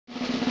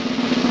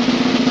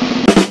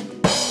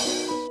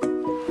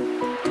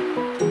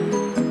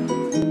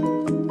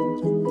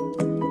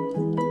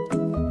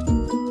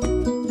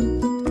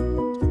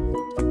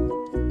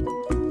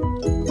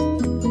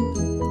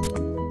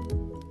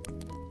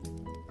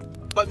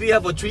But we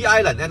have a 3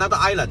 island, another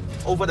island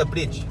over the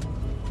bridge.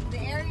 The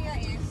area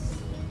is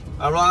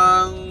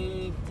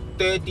Around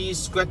 30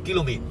 square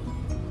kilometers.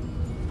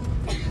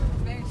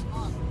 very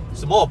small.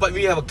 Small, but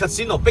we have a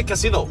casino, big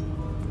casino.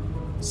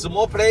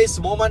 Small place,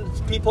 small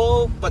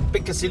people, but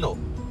big casino.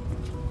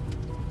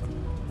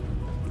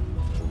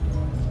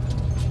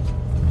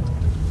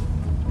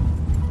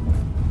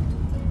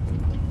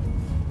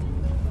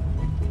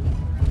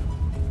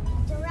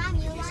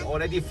 It's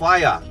already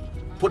fire.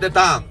 Put it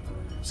down.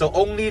 So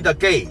only the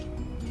gate.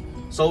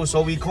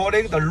 So we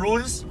calling the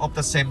ruins of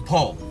the St.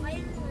 Paul.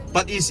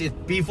 But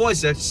before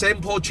it's a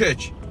St. Paul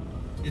church.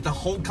 It's a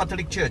whole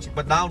Catholic church.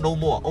 But now no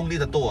more. Only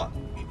the door.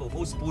 People,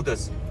 most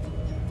Buddhists.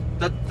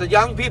 The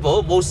young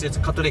people, most is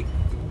Catholic.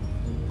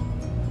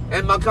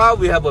 And Macau,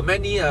 we have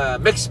many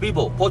mixed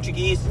people.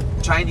 Portuguese,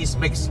 Chinese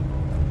mixed.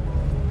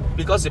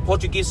 Because the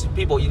Portuguese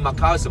people in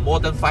Macau is more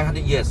than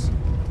 500 years.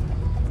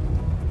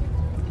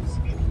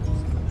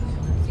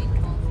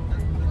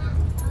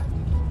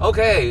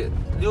 Okay,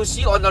 you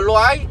see on the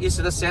right is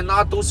the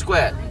Senado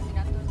Square.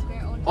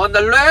 On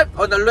the left,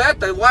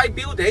 the white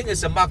building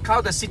is the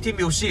Macau, the City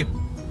Museum.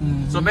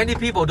 So many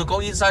people to go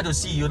inside to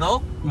see, you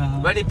know.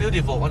 Very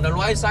beautiful. On the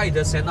right side,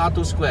 the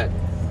Senado Square.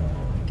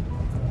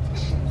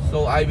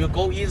 So I will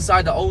go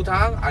inside the old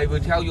town. I will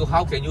tell you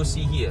how can you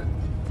see here.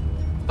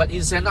 But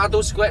in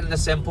Senado Square and the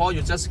St. Paul,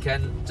 you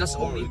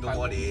only. Don't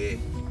worry.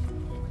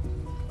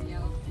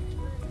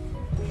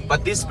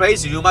 But this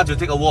place you must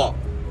take a walk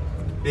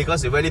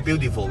because it's very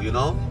beautiful, you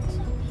know.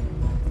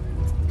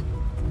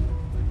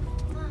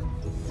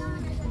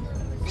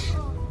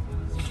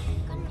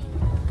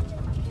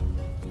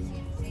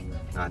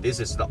 This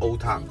is the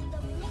old town,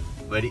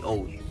 very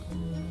old.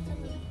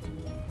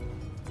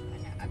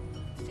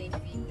 St.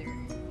 Peter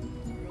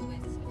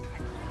ruins.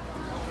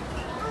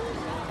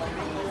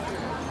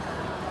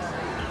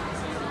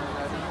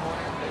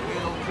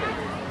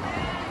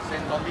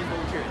 St. Domingo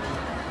Church.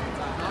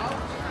 Now,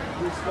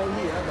 you go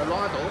here, the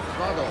Lado,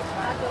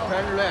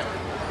 turn left.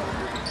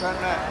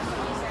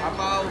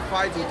 About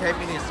 5 to 10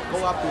 minutes, go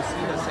up to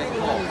see the St.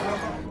 Paul.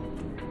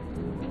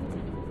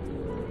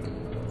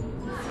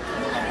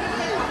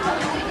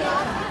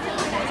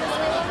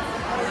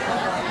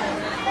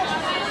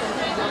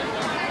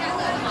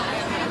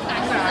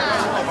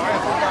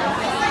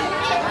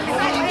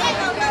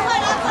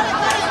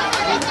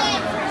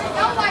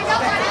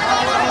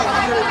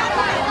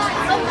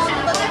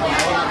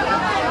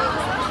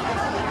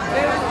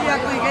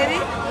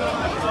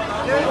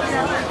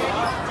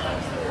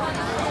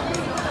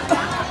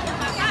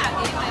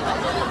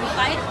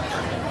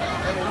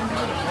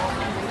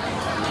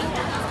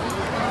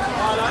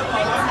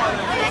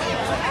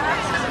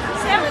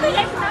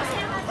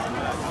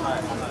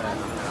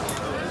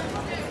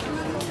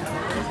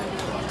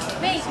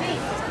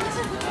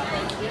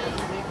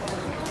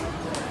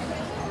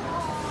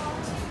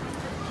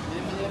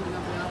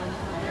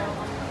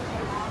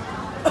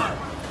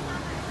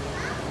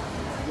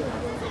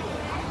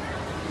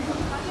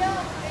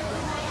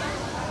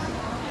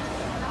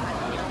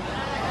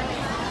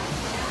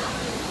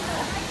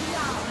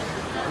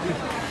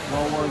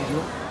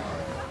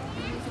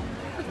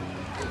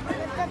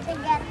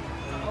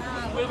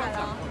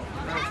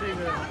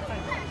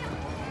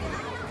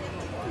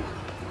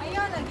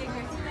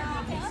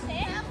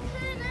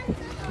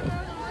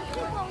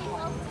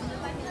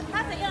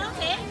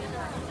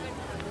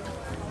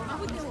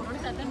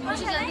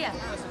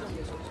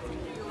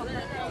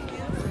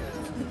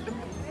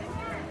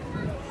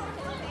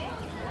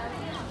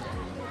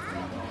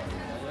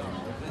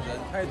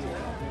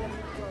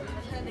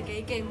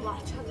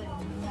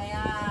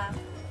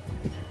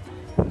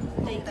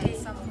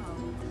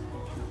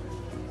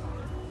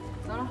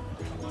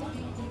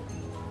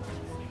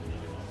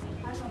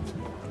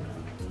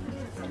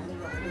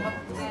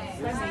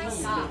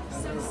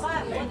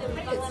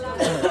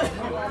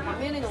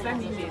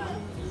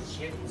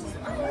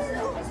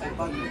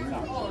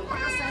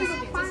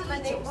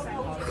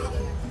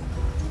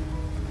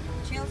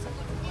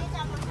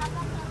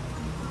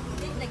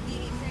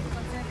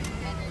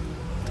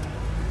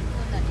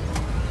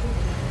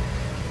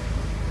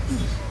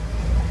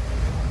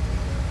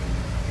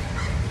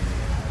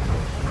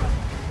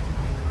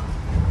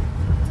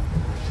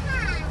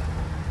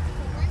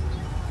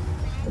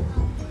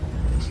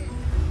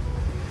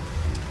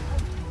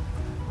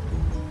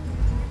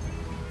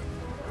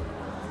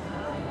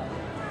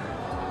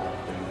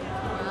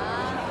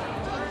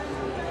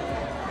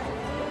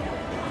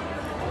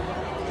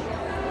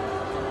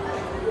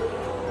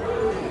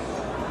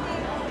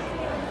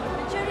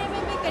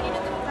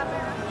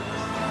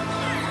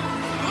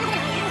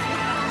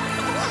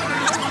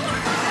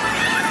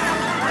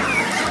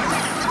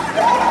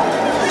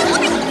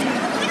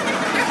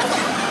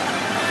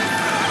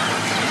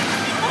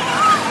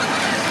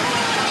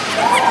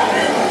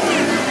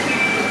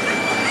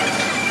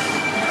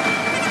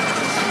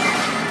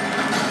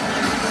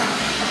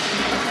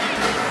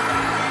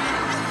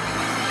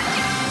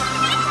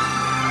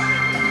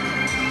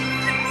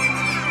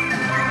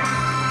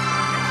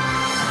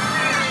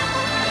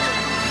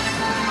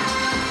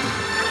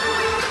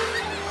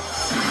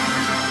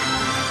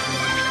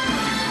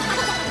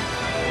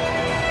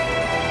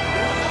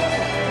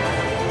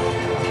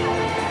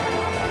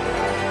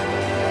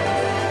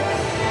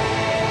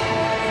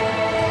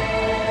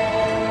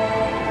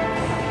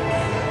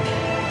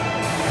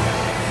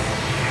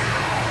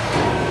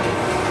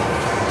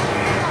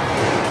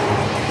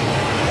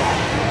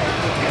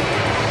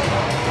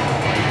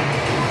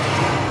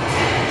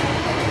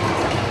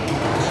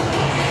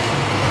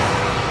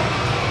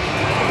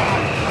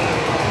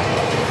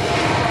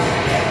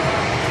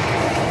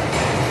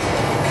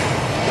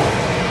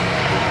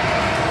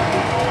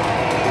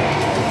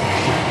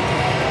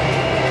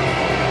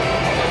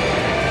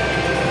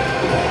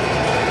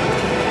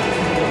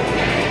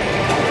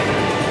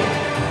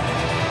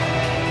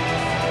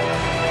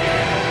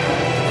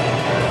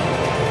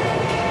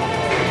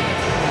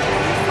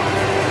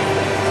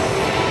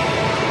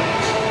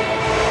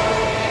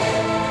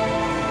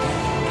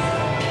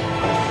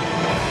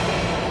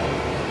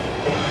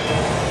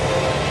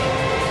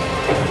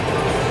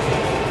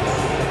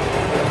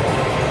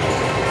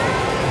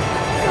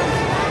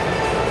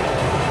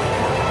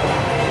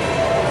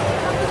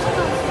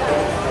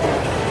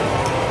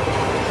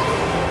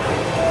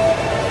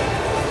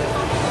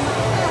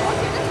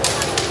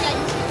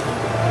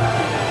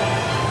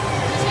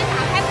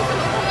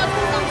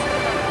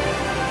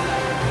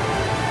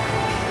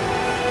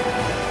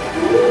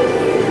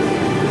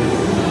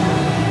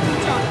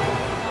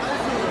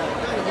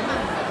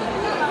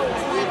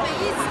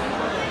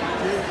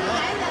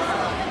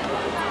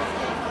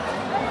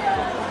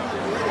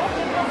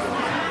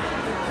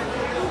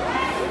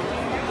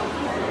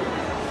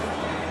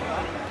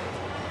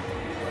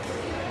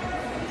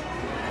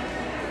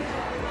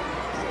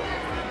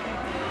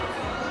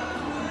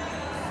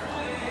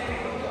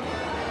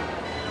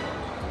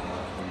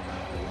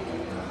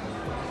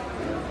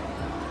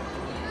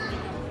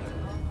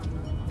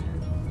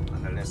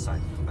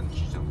 Side,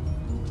 bungee jump.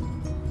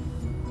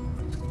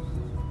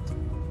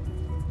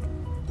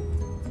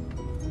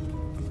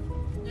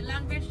 The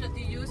language that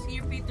you use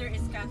here, Peter,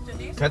 is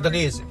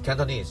Cantonese?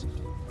 Cantonese,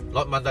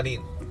 not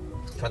Mandarin.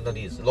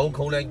 Cantonese,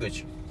 local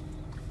language.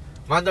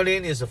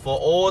 Mandarin is for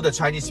all the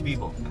Chinese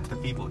people, the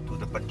people do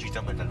the bungee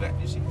jump and the that,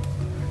 you see.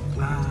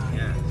 Ah,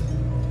 Yeah.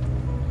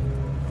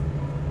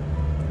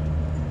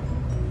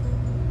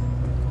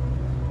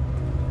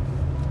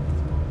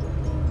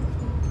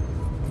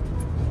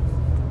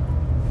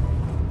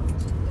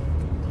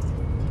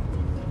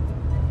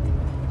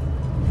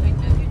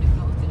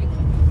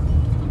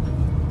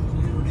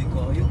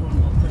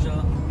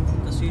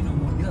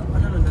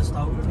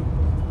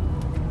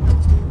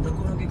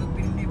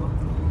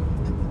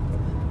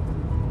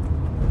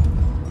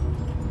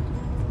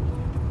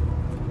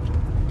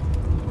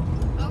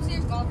 How's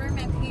your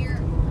government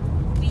here,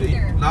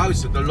 Peter? Now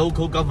it's the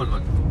local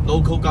government,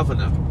 local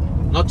governor,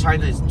 not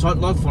China. It's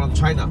not from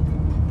China.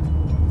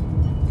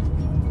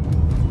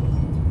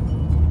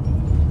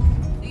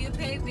 Do you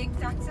pay big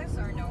taxes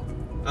or no?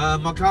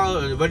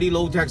 Macau very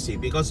low taxi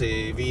because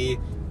we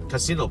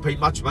casino pay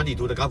much money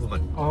to the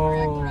government,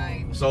 oh.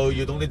 Right. so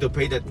you don't need to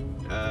pay that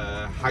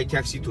high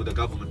taxi to the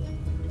government.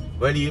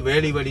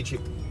 Very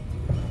cheap.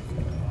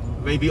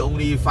 Maybe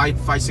only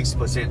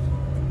 5-6%.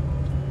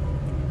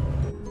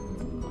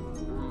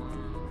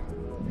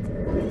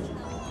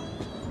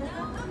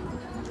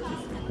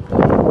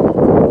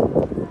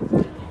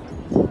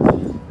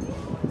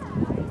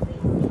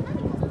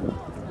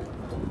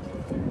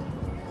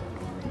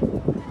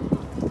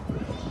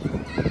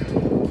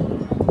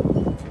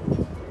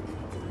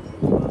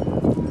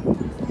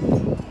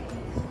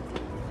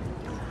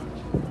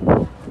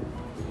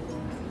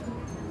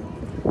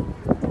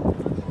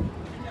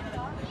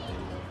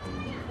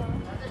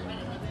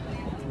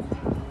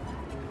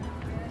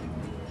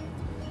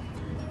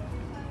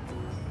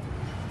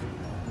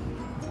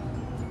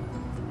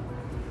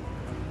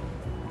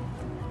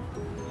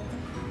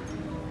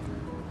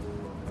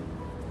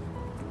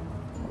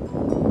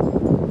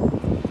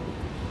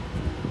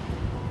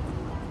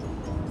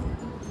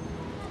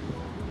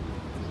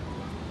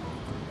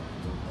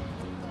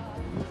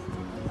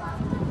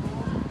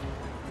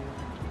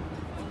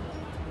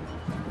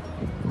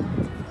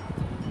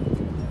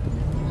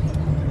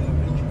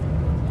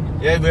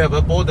 Yeah, we have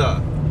a border.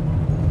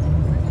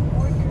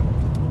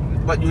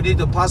 But you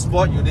need a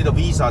passport, you need a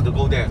visa to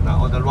go there.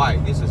 Now on the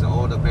right, this is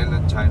all the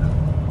mainland China.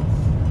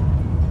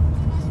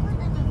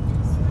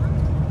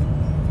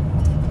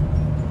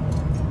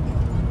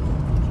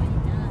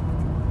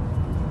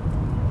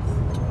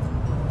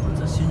 What's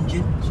that,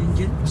 Shenzhen?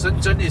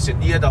 Shenzhen is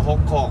near the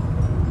Hong Kong.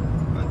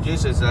 And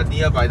this is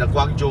nearby the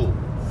Guangzhou.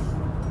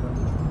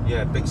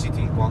 Yeah, big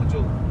city,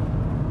 Guangzhou.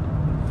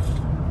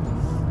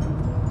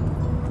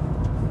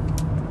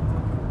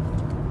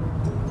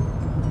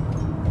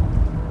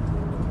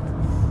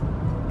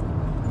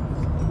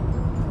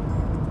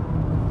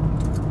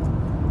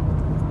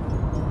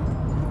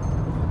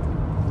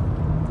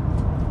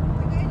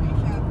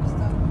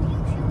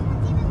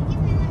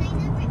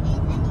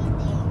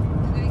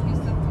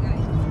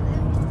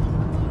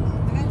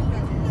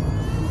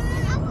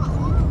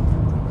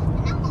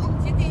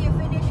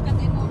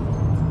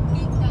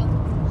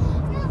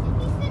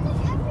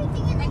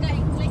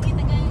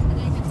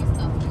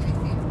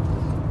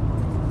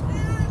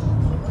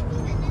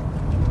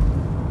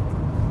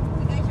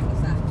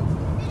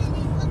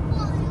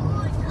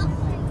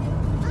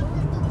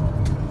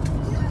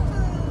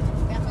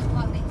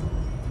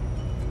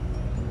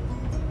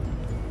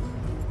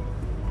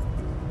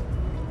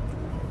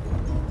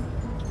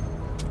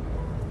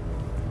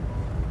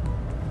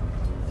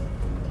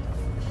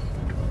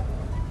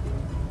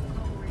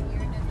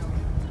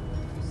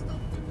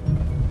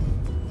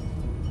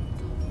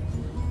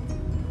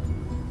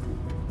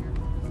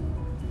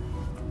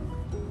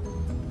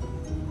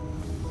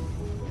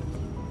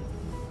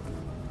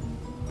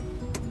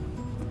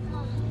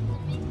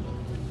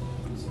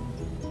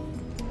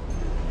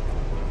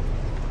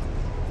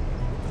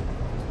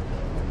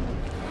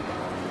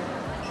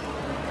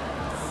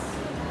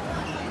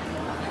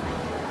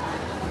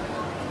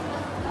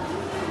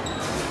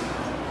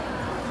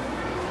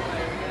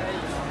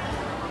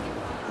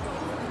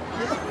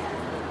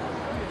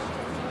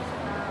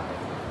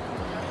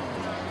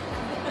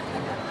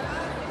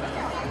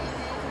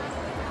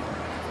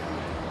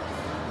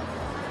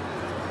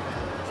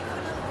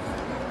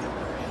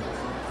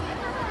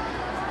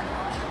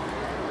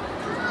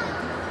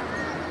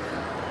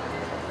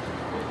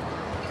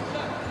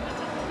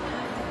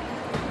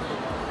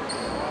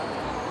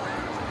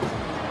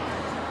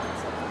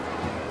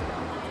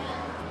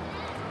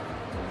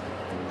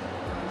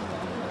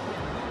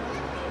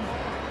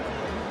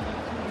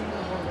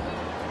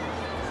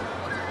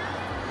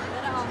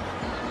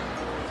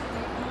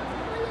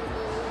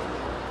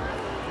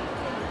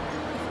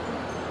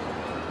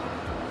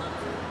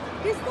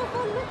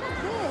 beautiful. Look at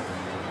this.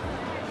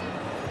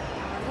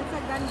 That's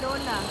a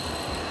gondola.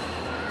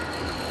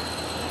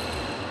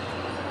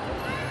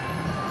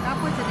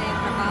 Tapos na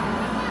yung trabaho.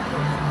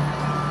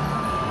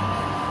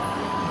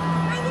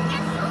 You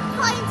can put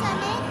coins on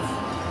it.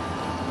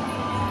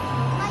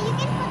 You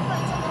can put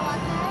coins on the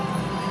water.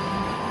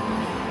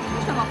 Hindi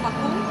siya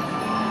mapakong.